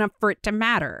fast enough for it to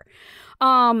matter.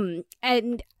 And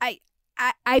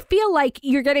I feel like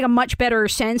you're getting a much better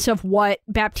sense of what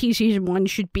Baptiste season 1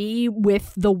 should be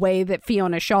with the way that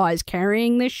Fiona Shaw is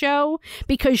carrying this show,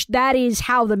 because that is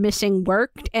how The Missing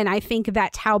worked, and I think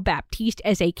that's how Baptiste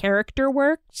as a character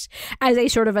works, as a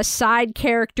sort of a side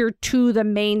character to the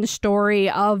main story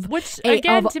of... Which,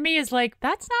 again, to me is like,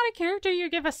 that's not a character you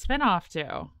give a spinoff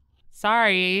to.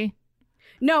 Sorry.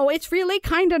 No, it's really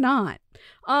kind of not.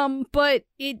 But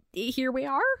here we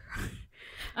are.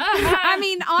 I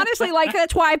mean, honestly, like,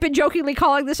 that's why I've been jokingly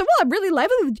calling this, well, I'm really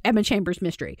loving the Emma Chambers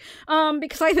mystery.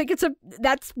 Because I think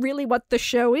that's really what the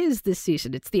show is this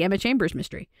season. It's the Emma Chambers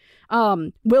mystery.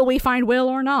 Will we find Will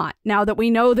or not? Now that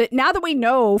we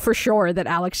know for sure that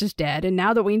Alex is dead, and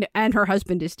now that and her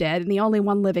husband is dead, and the only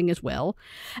one living is Will.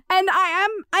 And I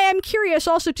am curious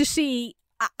also to see,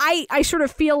 I sort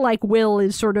of feel like Will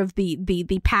is sort of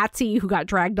the patsy who got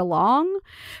dragged along,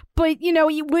 but, you know,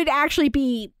 you would actually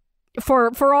be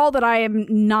for all that I am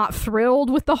not thrilled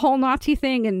with the whole Nazi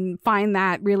thing and find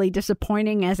that really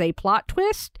disappointing as a plot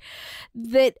twist,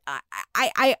 that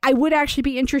I would actually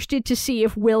be interested to see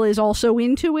if Will is also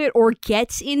into it or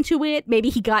gets into it. Maybe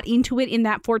he got into it in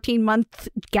that 14-month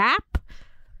gap.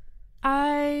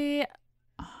 I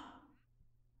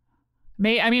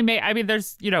mean,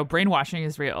 there's, brainwashing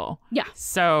is real. Yeah.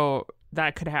 So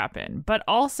that could happen. But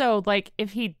also, like,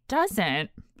 if he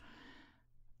doesn't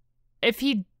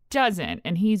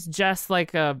and he's just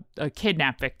like a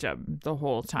kidnap victim the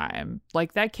whole time,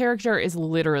 like, that character is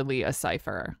literally a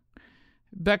cipher,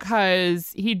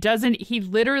 because he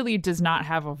literally does not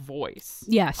have a voice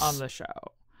on the show.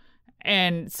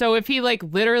 And so if he, like,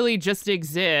 literally just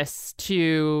exists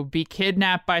to be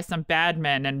kidnapped by some bad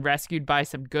men and rescued by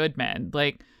some good men,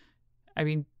 like, I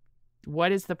mean,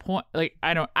 what is the point? Like,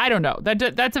 I don't know.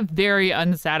 That's a very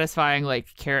unsatisfying,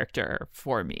 like, character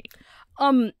for me.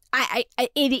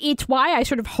 It's why I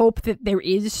sort of hope that there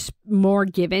is more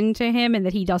given to him and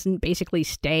that he doesn't basically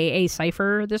stay a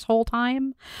cipher this whole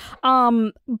time.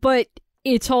 But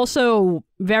it's also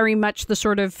very much the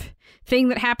sort of thing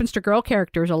that happens to girl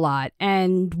characters a lot,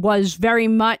 and was very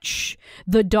much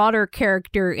the daughter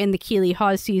character in the Keeley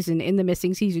Hawes season in The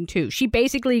Missing season 2. She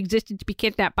basically existed to be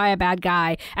kidnapped by a bad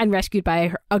guy and rescued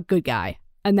by a good guy.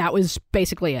 And that was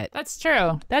basically it. That's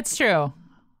true. That's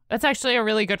actually a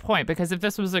really good point, because if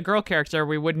this was a girl character,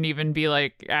 we wouldn't even be,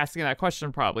 like, asking that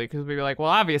question probably, because we'd be like, well,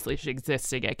 obviously she exists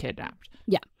to get kidnapped.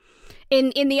 Yeah.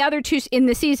 In the other two, in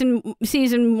the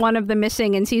season 1 of The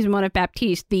Missing and season 1 of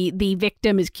Baptiste, the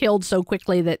victim is killed so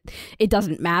quickly that it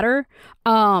doesn't matter.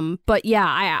 But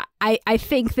yeah, I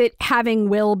think that having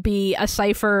Will be a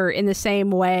cipher in the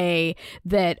same way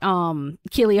that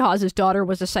Keeley Hawes' daughter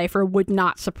was a cipher would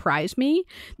not surprise me.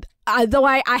 Though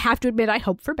I have to admit, I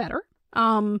hope for better.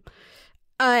 I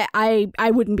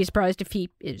wouldn't be surprised if he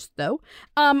is, though.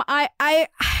 I'm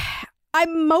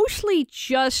mostly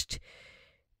just,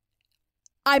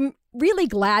 I'm really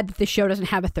glad that the show doesn't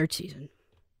have a third season.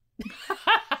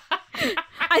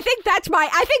 I think that's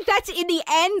in the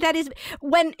end, that is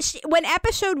when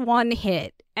episode 1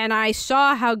 hit and I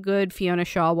saw how good Fiona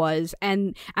Shaw was,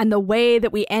 and the way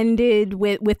that we ended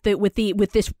with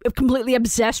this completely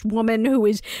obsessed woman who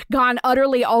has gone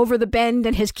utterly over the bend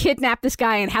and has kidnapped this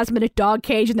guy and has him in a dog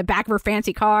cage in the back of her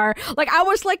fancy car. Like, I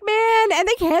was like, man, and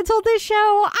they canceled this show.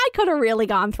 I could have really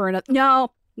gone for it.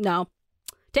 No.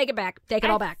 Take it back. Take it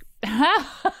all back.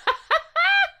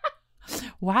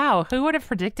 Wow, who would have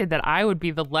predicted that I would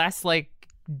be the less, like,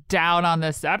 down on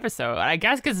this episode? I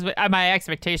guess because my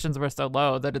expectations were so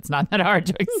low that it's not that hard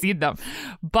to exceed them.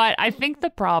 But I think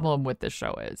the problem with this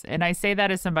show is, and I say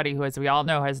that as somebody who, as we all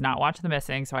know, has not watched The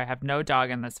Missing, so I have no dog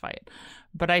in this fight.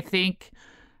 But I think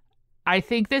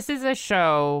this is a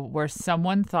show where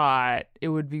someone thought it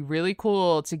would be really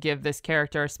cool to give this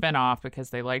character a spinoff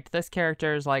because they liked this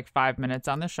character's, like, 5 minutes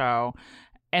on the show,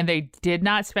 and they did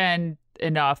not spend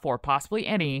enough, or possibly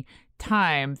any,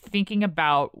 time thinking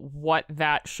about what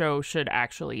that show should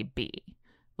actually be.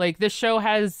 Like, this show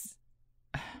has,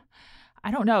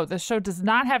 I don't know, the show does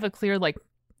not have a clear like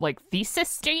thesis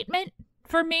statement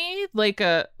for me, like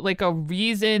a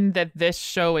reason that this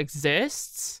show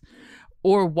exists,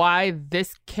 or why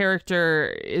this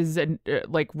character is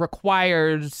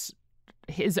requires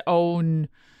his own,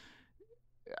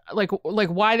 like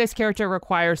why this character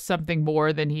requires something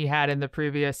more than he had in the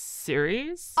previous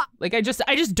series. Like, I just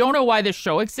don't know why this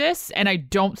show exists, and I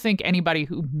don't think anybody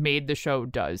who made the show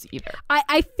does either.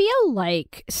 I feel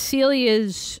like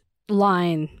Celia's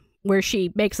line where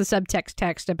she makes the subtext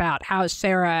text about how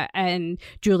Sarah and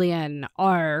Julian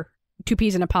are two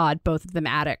peas in a pod, both of them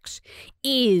addicts,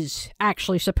 is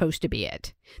actually supposed to be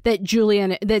it. That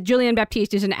Julian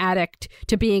Baptiste is an addict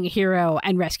to being a hero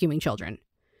and rescuing children.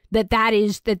 That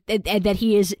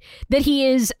he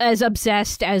is as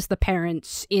obsessed as the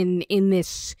parents in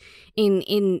this and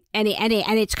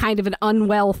it's kind of an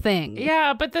unwell thing.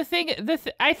 Yeah, but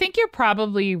I think you're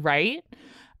probably right.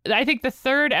 I think the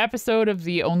third episode of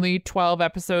the only 12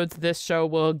 episodes this show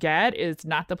will get is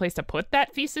not the place to put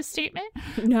that thesis statement.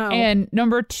 No. And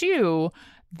number 2,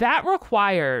 that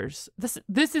requires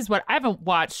this is what I haven't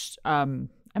watched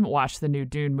the new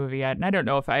Dune movie yet, and I don't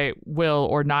know if I will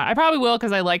or not. I probably will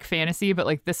because I like fantasy, but,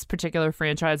 like, this particular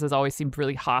franchise has always seemed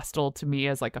really hostile to me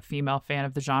as, like, a female fan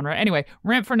of the genre. Anyway,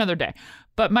 rant for another day.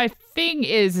 But my thing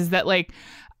is that, like,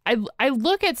 I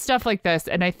look at stuff like this,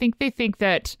 and I think they think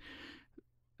that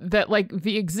like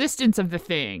the existence of the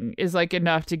thing is, like,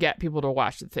 enough to get people to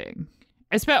watch the thing.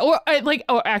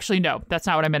 Actually, no, that's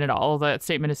not what I meant at all. That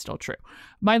statement is still true.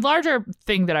 My larger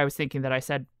thing that I was thinking that I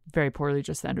said very poorly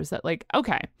just then was that, like,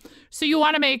 okay, so you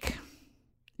want to make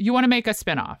you want to make a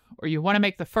spinoff, or you want to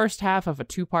make the first half of a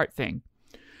 2-part thing.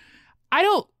 I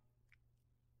don't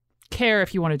care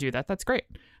if you want to do that. That's great.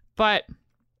 But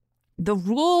the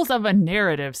rules of a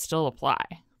narrative still apply.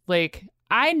 Like,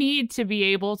 I need to be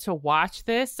able to watch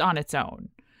this on its own.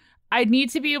 I need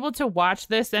to be able to watch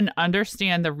this and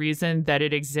understand the reason that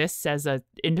it exists as an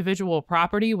individual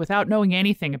property without knowing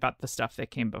anything about the stuff that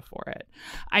came before it.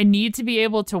 I need to be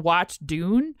able to watch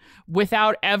Dune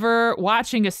without ever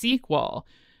watching a sequel,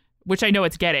 which I know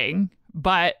it's getting,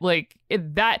 but like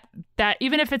that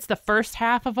even if it's the first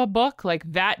half of a book, like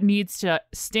that needs to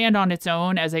stand on its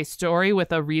own as a story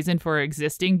with a reason for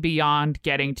existing beyond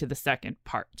getting to the second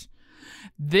part.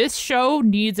 This show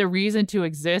needs a reason to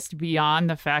exist beyond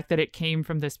the fact that it came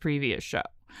from this previous show.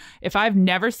 If I've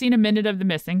never seen a minute of The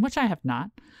Missing, which I have not,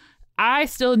 I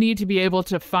still need to be able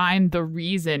to find the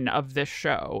reason of this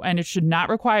show, and it should not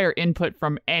require input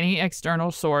from any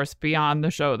external source beyond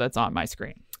the show that's on my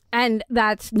screen. And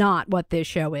that's not what this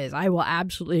show is. I will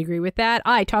absolutely agree with that.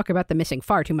 I talk about The Missing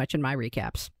far too much in my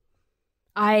recaps.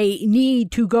 I need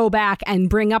to go back and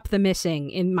bring up The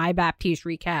Missing in my Baptiste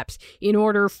recaps in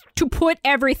order to put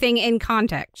everything in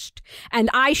context. And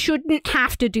I shouldn't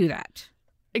have to do that.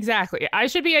 Exactly. I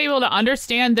should be able to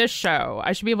understand this show.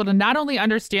 I should be able to not only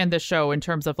understand this show in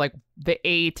terms of like the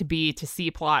A to B to C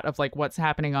plot of like what's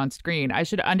happening on screen. I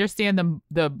should understand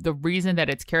the reason that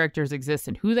its characters exist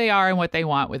and who they are and what they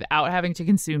want without having to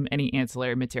consume any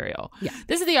ancillary material. Yeah.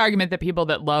 This is the argument that people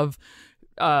that love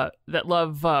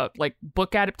like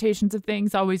book adaptations of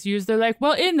things always use. They're like,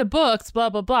 well, in the books, blah,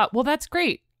 blah, blah. Well, that's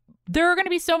great. There are going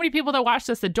to be so many people that watch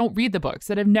this that don't read the books,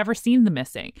 that have never seen The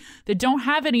Missing, that don't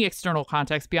have any external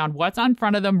context beyond what's on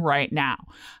front of them right now.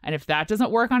 And if that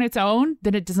doesn't work on its own,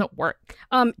 then it doesn't work.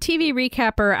 TV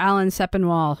recapper Alan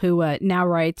Sepinwall, who now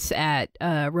writes at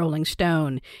Rolling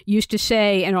Stone, used to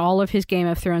say in all of his Game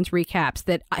of Thrones recaps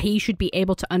that he should be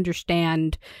able to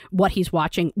understand what he's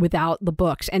watching without the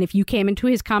books. And if you came into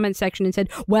his comment section and said,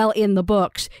 well, in the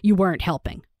books, you weren't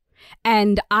helping.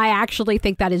 And I actually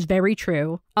think that is very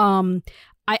true.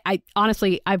 I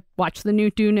honestly, I've watched the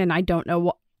new Dune, and I don't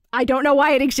know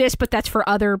why it exists, but that's for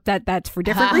that's for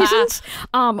different reasons.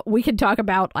 We could talk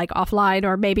about like offline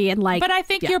or maybe in like. But I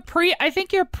think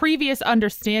your previous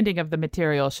understanding of the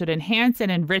material should enhance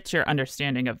and enrich your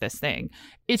understanding of this thing.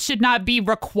 It should not be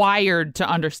required to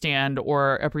understand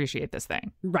or appreciate this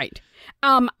thing. Right.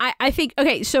 I think,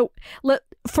 okay, so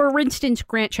for instance,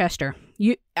 Grant Chester,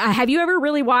 have you ever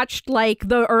really watched like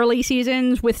the early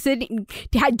seasons with Sydney?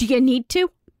 Do you need to?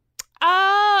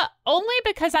 Only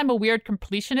because I'm a weird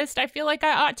completionist. I feel like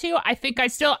I ought to. I think I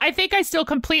still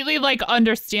completely like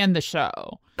understand the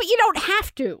show. But you don't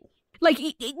have to. Like,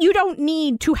 you don't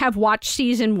need to have watched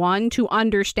season 1 to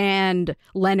understand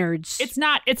Leonard's. It's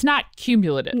not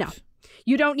cumulative. No,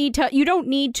 you don't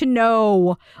need to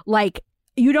know, like,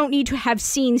 you don't need to have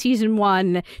seen season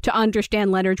 1 to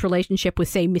understand Leonard's relationship with,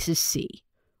 say, Mrs. C,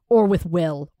 or with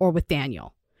Will, or with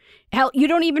Daniel. Hell, you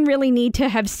don't even really need to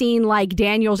have seen, like,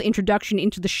 Daniel's introduction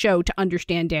into the show to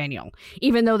understand Daniel.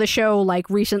 Even though the show, like,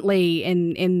 recently,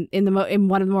 in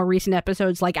one of the more recent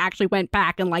episodes, like, actually went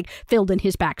back and, like, filled in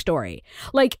his backstory.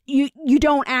 Like, you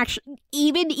don't actually...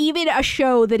 Even a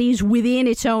show that is within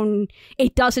its own...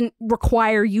 It doesn't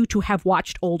require you to have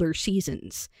watched older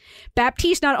seasons.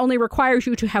 Baptiste not only requires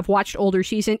you to have watched older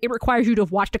season, it requires you to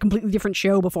have watched a completely different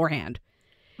show beforehand.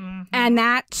 Mm-hmm. And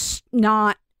that's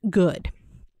not good.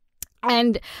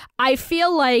 And I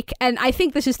feel like, and I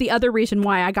think this is the other reason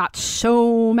why I got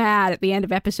so mad at the end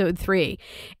of episode 3,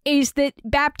 is that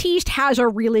Baptiste has a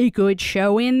really good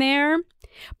show in there,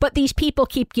 but these people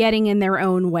keep getting in their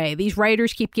own way. These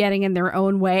writers keep getting in their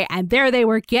own way, and there they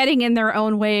were getting in their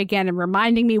own way again and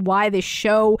reminding me why this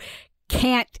show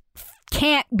can't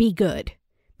be good,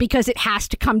 because it has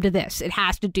to come to this. It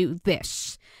has to do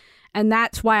this. And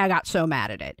that's why I got so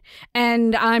mad at it.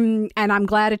 And I'm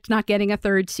glad it's not getting a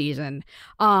third season.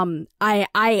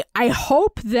 I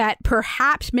hope that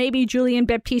perhaps maybe Julian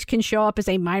Baptiste can show up as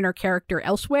a minor character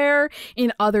elsewhere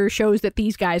in other shows that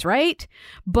these guys write.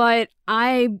 But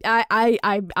I'm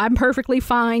perfectly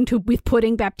fine with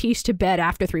putting Baptiste to bed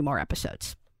after 3 more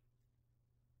episodes.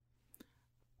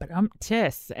 But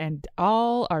Tiss, and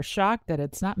all are shocked that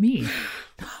it's not me.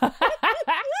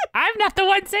 I'm not the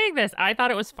one saying this. I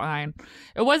thought it was fine.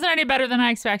 It wasn't any better than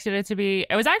I expected it to be.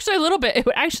 It actually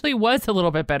was a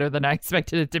little bit better than I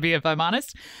expected it to be, if I'm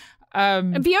honest.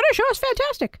 And Fiona Shaw is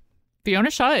fantastic.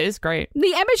 Fiona Shaw is great.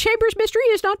 The Emma Chambers mystery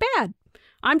is not bad.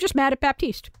 I'm just mad at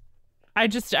Baptiste. I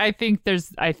think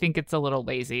it's a little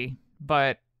lazy,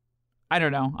 but I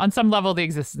don't know. On some level, the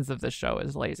existence of this show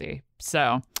is lazy.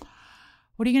 So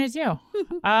what are you going to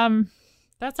do?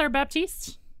 That's our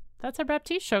Baptiste. that's our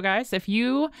Baptiste show, guys.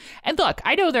 And look,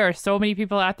 I know there are so many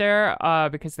people out there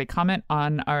because they comment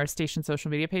on our station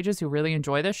social media pages who really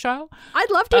enjoy this show.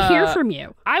 I'd love to hear from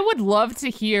you. I would love to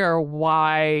hear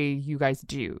why you guys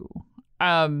do.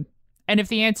 And if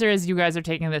the answer is you guys are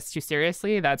taking this too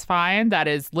seriously, that's fine. That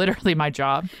is literally my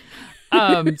job.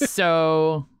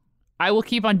 So I will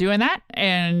keep on doing that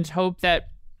and hope that,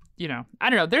 I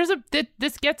don't know.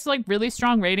 This gets like really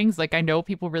strong ratings. Like I know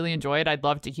people really enjoy it. I'd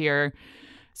love to hear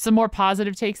some more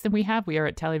positive takes than we have. We are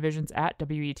at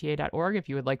televisions@weta.org if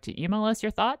you would like to email us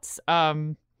your thoughts.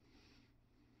 Yeah,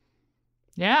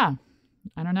 I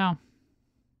don't know.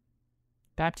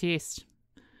 Baptiste.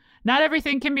 Not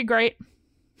everything can be great.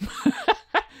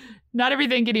 Not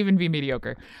everything can even be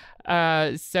mediocre.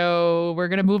 So we're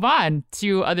going to move on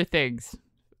to other things.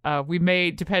 We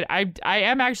may depend. I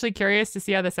am actually curious to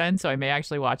see how this ends, so I may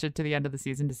actually watch it to the end of the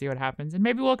season to see what happens, and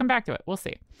maybe we'll come back to it. We'll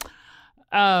see.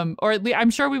 Or at least I'm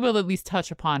sure we will at least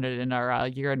touch upon it in our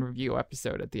year in review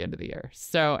episode at the end of the year.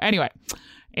 So anyway,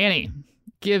 Annie,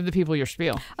 give the people your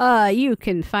spiel. You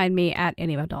can find me at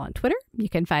Annie Bundle on Twitter. You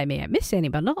can find me at Miss Annie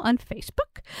Bundle on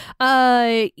Facebook.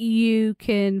 You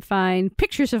can find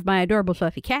pictures of my adorable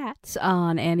fluffy cats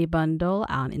on Annie Bundle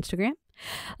on Instagram.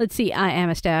 Let's see, I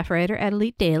am a staff writer at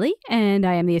Elite Daily, and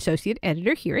I am the associate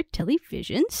editor here at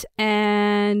Televisions,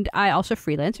 and I also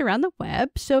freelance around the web.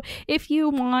 So if you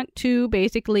want to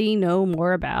basically know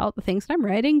more about the things that I'm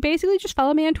writing, basically just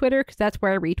follow me on Twitter, because that's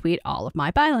where I retweet all of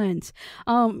my bylines.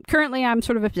 Currently, I'm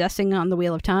sort of obsessing on the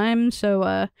Wheel of Time,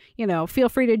 so, feel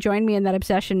free to join me in that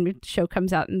obsession. The show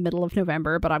comes out in the middle of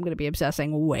November, but I'm going to be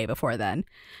obsessing way before then.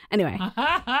 Anyway.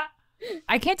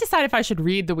 I can't decide if I should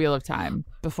read The Wheel of Time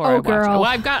before I watch it. Well,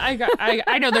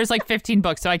 I know there's like 15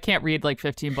 books, so I can't read like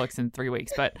 15 books in 3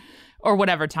 weeks, or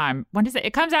whatever time. When does it?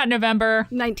 It comes out November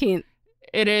 19th.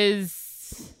 It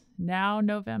is now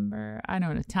November. I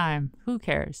don't know time. Who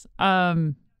cares?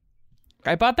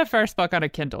 I bought the first book on a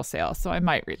Kindle sale, so I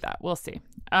might read that. We'll see.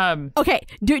 Okay,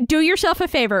 do yourself a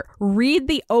favor. Read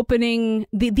the opening.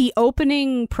 The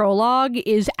opening prologue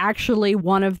is actually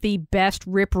one of the best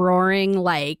rip-roaring,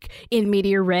 like, in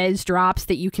media res drops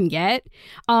that you can get.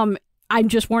 I'm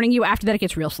just warning you, after that it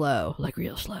gets real slow. Like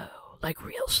real slow.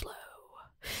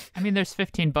 I mean, there's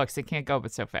 15 books. It can't go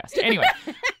but so fast. Anyway,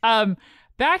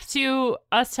 back to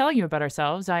us telling you about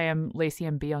ourselves. I am Lacey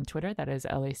MB on Twitter. That is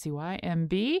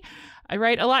LACYMB. I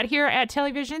write a lot here at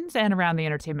Televisions and around the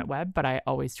entertainment web, but I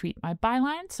always tweet my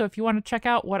byline. So if you want to check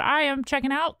out what I am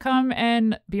checking out, come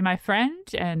and be my friend.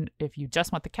 And if you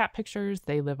just want the cat pictures,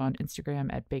 they live on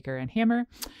Instagram at Baker and Hammer.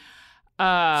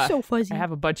 So fuzzy. I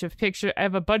have a bunch of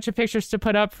pictures to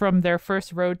put up from their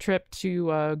first road trip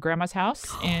to Grandma's house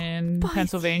in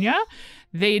Pennsylvania.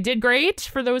 They did great,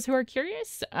 for those who are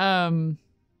curious. Yeah,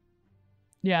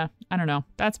 I don't know.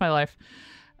 That's my life.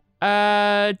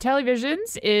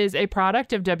 Televisions is a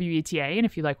product of WETA, and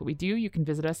if you like what we do, you can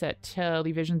visit us at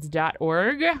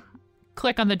televisions.org.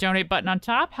 Click on the donate button on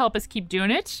top. Help us keep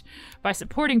doing it by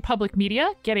supporting public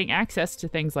media, getting access to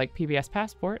things like PBS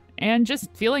Passport, and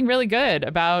just feeling really good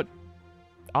about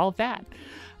all of that.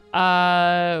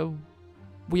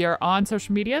 We are on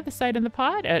social media, the site and the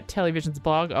pod, at Televisions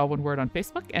blog, all one word, on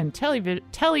Facebook, and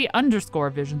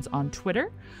tele_visions on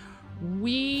Twitter.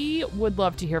 We would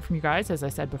love to hear from you guys. As I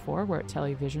said before, we're at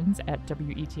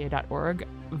televisions@weta.org.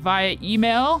 Via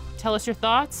email, tell us your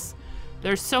thoughts.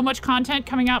 There's so much content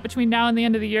coming out between now and the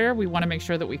end of the year. We want to make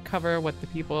sure that we cover what the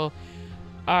people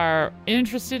are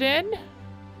interested in.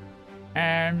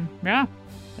 And yeah,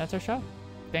 that's our show.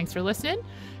 Thanks for listening.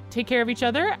 Take care of each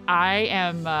other. I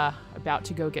am about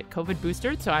to go get COVID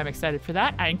boosted, so I'm excited for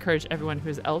that. I encourage everyone who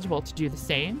is eligible to do the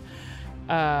same.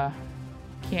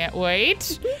 Can't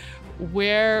wait.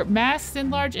 Wear masks in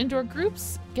large indoor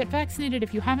groups. Get vaccinated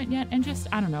if you haven't yet. And just,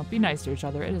 I don't know, be nice to each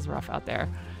other. It is rough out there.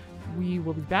 We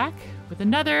will be back with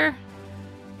another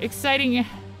exciting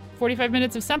 45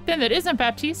 minutes of something that isn't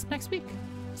Baptiste next week.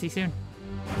 See you soon.